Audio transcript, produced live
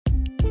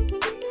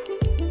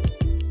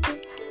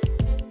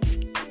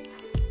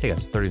Hey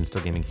guys, 30 and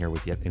Still Gaming here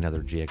with yet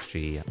another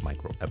GXG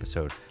micro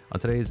episode. On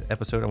today's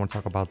episode, I want to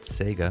talk about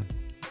Sega.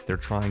 They're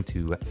trying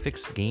to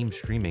fix game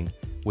streaming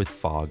with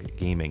fog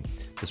gaming.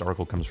 This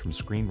article comes from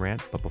Screen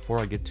Rant, but before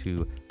I get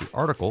to the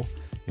article,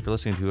 if you're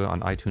listening to it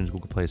on iTunes,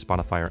 Google Play,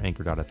 Spotify, or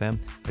Anchor.fm,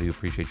 I do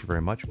appreciate you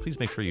very much. Please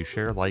make sure you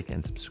share, like,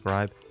 and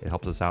subscribe. It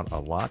helps us out a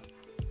lot.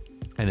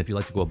 And if you'd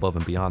like to go above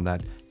and beyond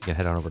that, you can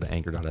head on over to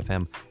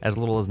Anchor.fm. As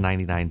little as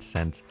 99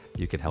 cents,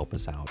 you could help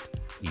us out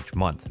each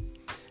month.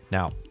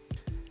 Now,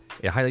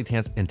 a highly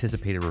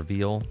anticipated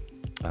reveal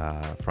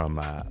from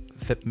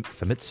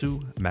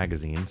Famitsu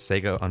magazine.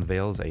 Sega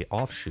unveils a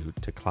offshoot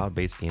to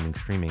cloud-based gaming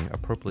streaming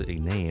appropriately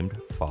named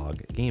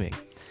Fog Gaming.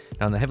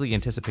 Now, in the heavily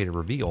anticipated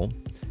reveal,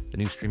 the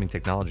new streaming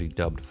technology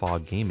dubbed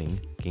Fog Gaming,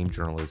 game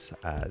journalist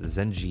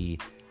Zenji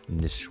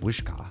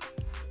Nishishika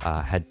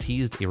had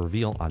teased a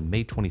reveal on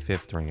May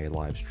 25th during a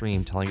live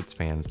stream, telling its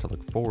fans to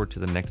look forward to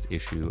the next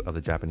issue of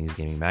the Japanese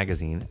gaming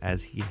magazine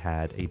as he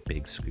had a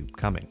big scoop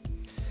coming.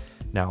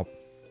 Now,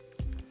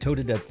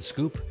 touted that the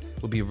scoop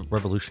would be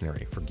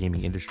revolutionary for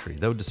gaming industry,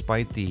 though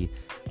despite the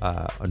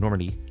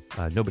enormity,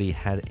 nobody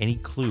had any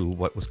clue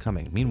what was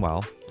coming.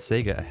 Meanwhile,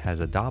 Sega has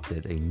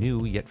adopted a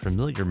new yet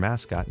familiar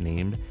mascot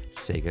named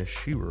Sega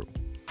Shiru.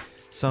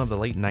 Son of the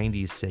late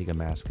 90s Sega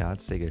mascot,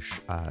 Sega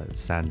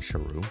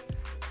Sanshiro,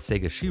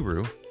 Sega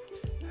Shiru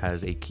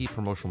has a key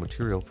promotional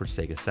material for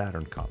Sega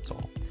Saturn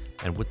console.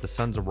 And with the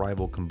son's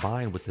arrival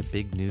combined with the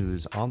big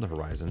news on the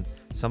horizon,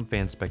 some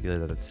fans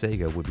speculated that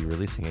Sega would be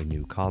releasing a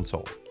new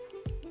console.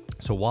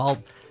 So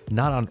while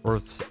not on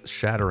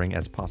earth-shattering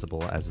as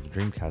possible as the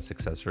Dreamcast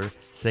successor,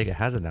 Sega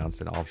has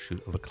announced an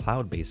offshoot of a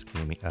cloud-based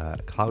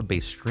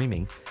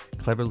streaming,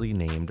 cleverly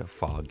named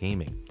Fog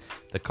Gaming.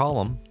 The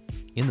column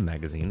in the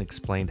magazine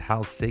explained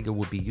how Sega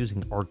would be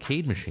using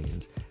arcade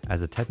machines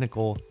as a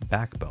technical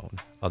backbone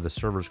of the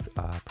servers,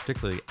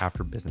 particularly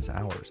after business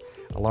hours,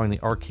 allowing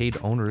the arcade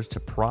owners to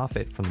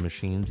profit from the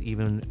machines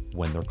even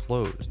when they're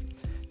closed.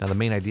 Now, the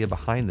main idea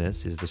behind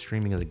this is the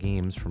streaming of the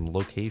games from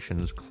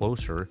locations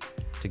closer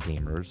to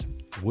gamers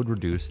would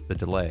reduce the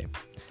delay.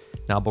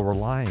 Now, by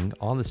relying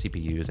on the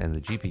CPUs and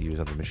the GPUs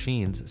of the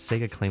machines,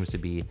 Sega claims to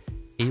be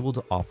able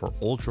to offer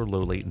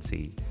ultra-low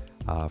latency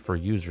for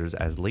users,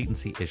 as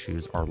latency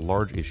issues are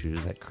large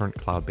issues at current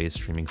cloud-based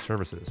streaming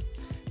services.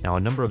 Now, a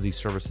number of these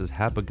services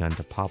have begun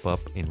to pop up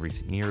in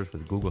recent years,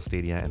 with Google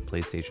Stadia and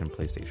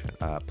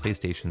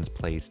PlayStation's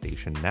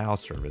PlayStation Now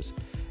service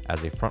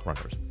as a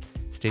frontrunners.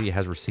 Stadia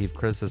has received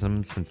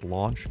criticism since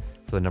launch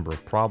for the number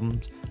of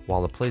problems,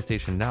 while the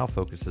PlayStation Now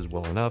focuses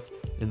well enough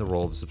in the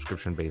role of a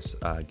subscription-based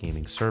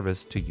gaming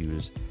service to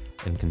use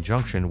in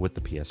conjunction with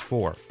the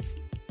PS4.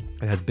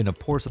 It has been a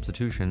poor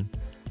substitution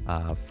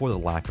for the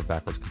lack of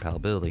backwards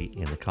compatibility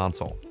in the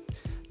console.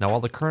 Now, while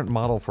the current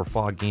model for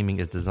Fog Gaming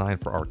is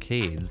designed for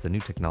arcades, the new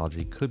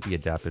technology could be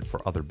adapted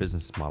for other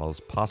business models,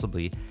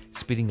 possibly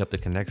speeding up the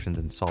connections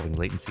and solving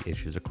latency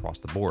issues across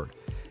the board.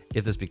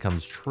 If this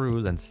becomes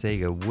true, then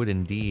Sega would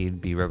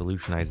indeed be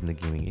revolutionizing the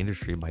gaming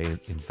industry by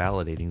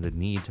invalidating the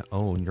need to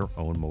own your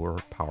own more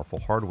powerful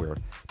hardware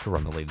to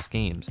run the latest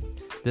games.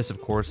 This, of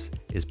course,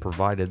 is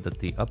provided that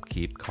the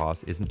upkeep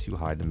cost isn't too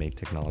high to make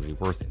technology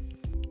worth it.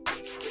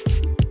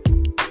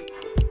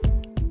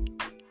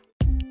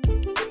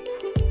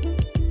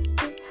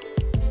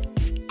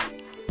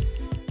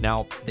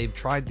 Now, they've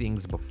tried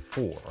things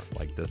before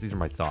like this. These are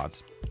my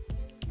thoughts.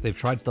 They've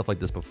tried stuff like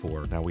this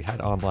before. Now, we had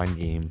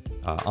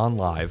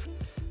OnLive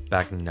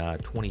back in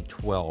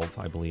 2012,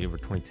 I believe, or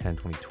 2010,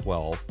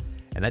 2012,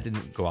 and that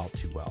didn't go out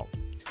too well.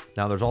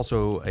 Now, there's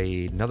also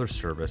another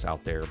service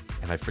out there,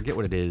 and I forget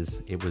what it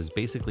is. It was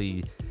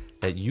basically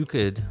that you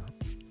could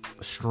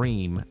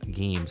stream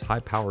games,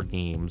 high-powered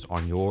games,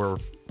 on your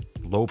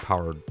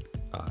low-powered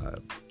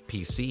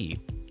PC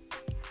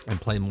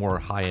and play more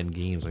high-end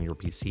games on your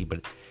PC,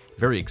 but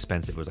very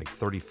expensive. It was like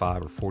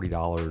 $35 or $40,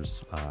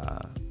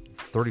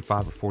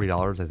 $35 or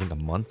 $40, I think, a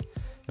month,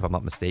 if I'm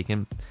not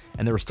mistaken.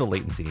 And there was still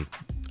latency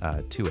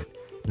to it.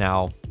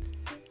 Now,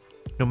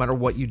 no matter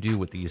what you do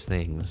with these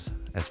things,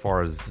 as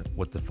far as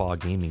what the Fog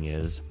Gaming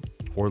is,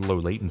 or low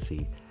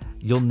latency,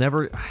 you'll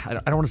never, I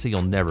don't want to say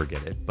you'll never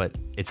get it, but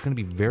it's going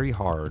to be very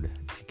hard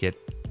to get.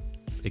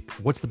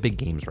 What's the big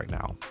games right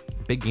now?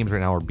 Big games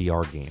right now are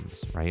BR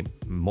games, right?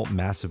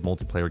 Massive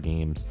multiplayer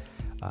games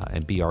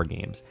and BR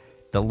games.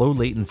 The low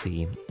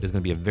latency is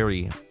going to be a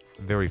very,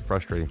 very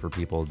frustrating for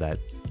people that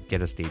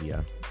get a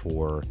Stadia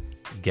or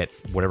get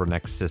whatever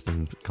next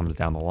system comes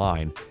down the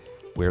line,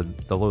 where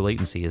the low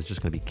latency is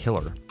just going to be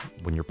killer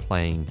when you're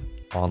playing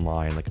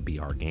online like a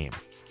BR game.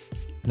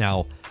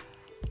 Now,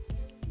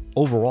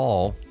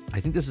 overall, I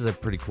think this is a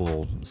pretty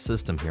cool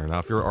system here. Now,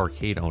 if you're an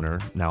arcade owner,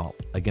 now,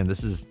 again,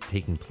 this is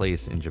taking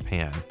place in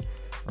Japan,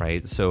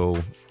 right? So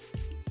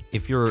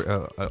if you're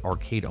an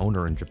arcade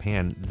owner in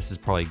Japan, this is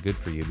probably good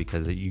for you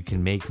because you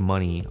can make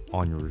money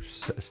on your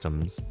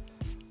systems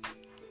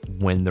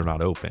when they're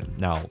not open.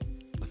 Now,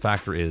 the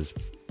factor is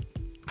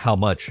how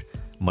much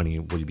money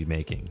will you be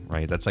making,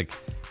 right? That's like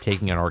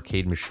taking an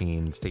arcade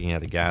machine, sticking it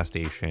at a gas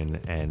station,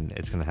 and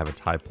it's going to have its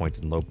high points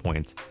and low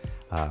points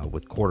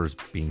with quarters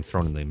being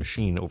thrown in the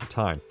machine over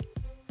time.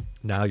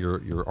 Now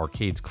your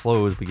arcade's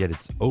closed, but yet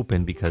it's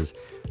open because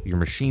your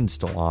machine's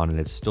still on and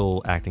it's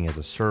still acting as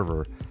a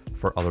server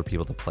for other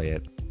people to play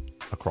it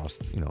across,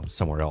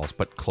 somewhere else,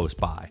 but close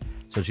by.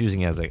 So it's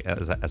using it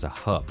as a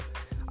hub.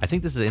 I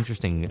think this is an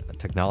interesting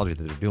technology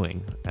that they're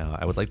doing.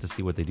 I would like to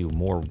see what they do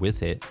more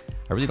with it.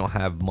 I really don't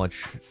have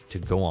much to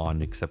go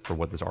on except for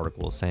what this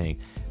article is saying.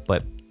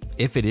 But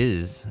if it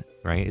is,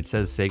 right, it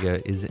says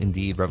Sega is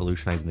indeed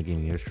revolutionizing the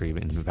gaming industry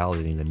and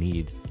validating the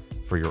need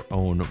for your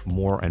own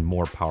more and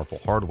more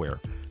powerful hardware.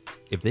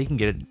 If they can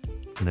get it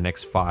in the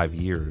next 5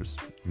 years,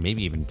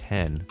 maybe even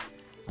 10,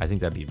 I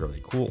think that'd be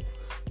really cool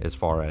as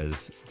far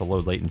as the low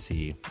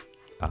latency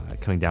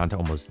coming down to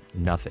almost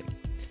nothing.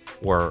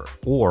 Or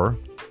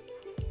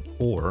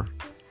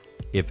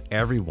if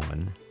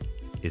everyone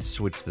is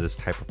switched to this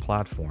type of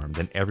platform,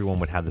 then everyone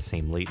would have the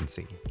same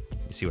latency.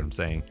 You see what I'm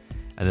saying?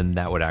 And then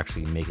that would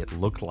actually make it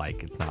look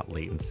like it's not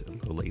low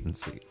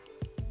latency,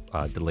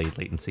 delayed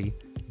latency,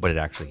 but it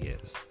actually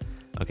is.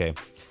 Okay,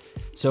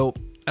 so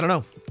I don't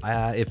know.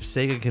 If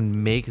Sega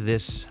can make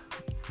this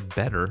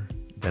better,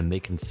 then they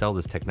can sell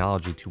this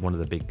technology to one of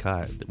the big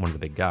guys,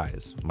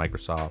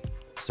 Microsoft,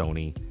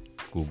 Sony,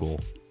 Google,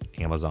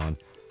 Amazon.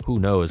 Who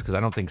knows? Because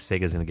I don't think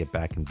Sega's going to get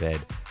back in bed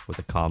with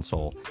a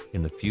console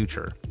in the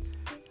future.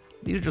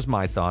 These are just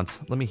my thoughts.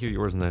 Let me hear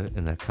yours in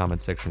the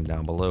comment section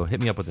down below.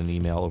 Hit me up with an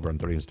email over on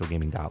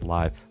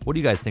 30andstillgaming.live. What do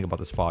you guys think about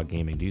this fog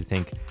gaming? Do you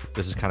think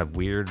this is kind of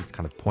weird? It's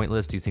kind of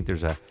pointless? Do you think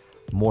there's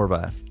more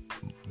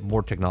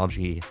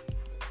technology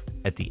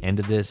at the end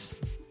of this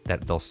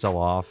that they'll sell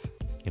off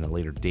in a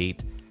later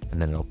date?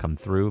 And then it'll come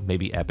through.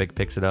 Maybe Epic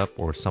picks it up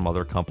or some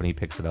other company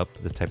picks it up,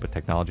 this type of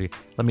technology.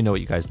 Let me know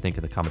what you guys think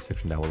in the comment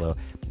section down below.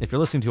 If you're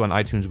listening to on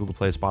iTunes, Google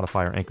Play,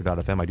 Spotify, or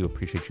Anchor.fm, I do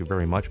appreciate you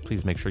very much.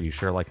 Please make sure you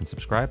share, like, and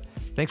subscribe.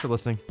 Thanks for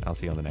listening. I'll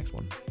see you on the next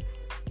one.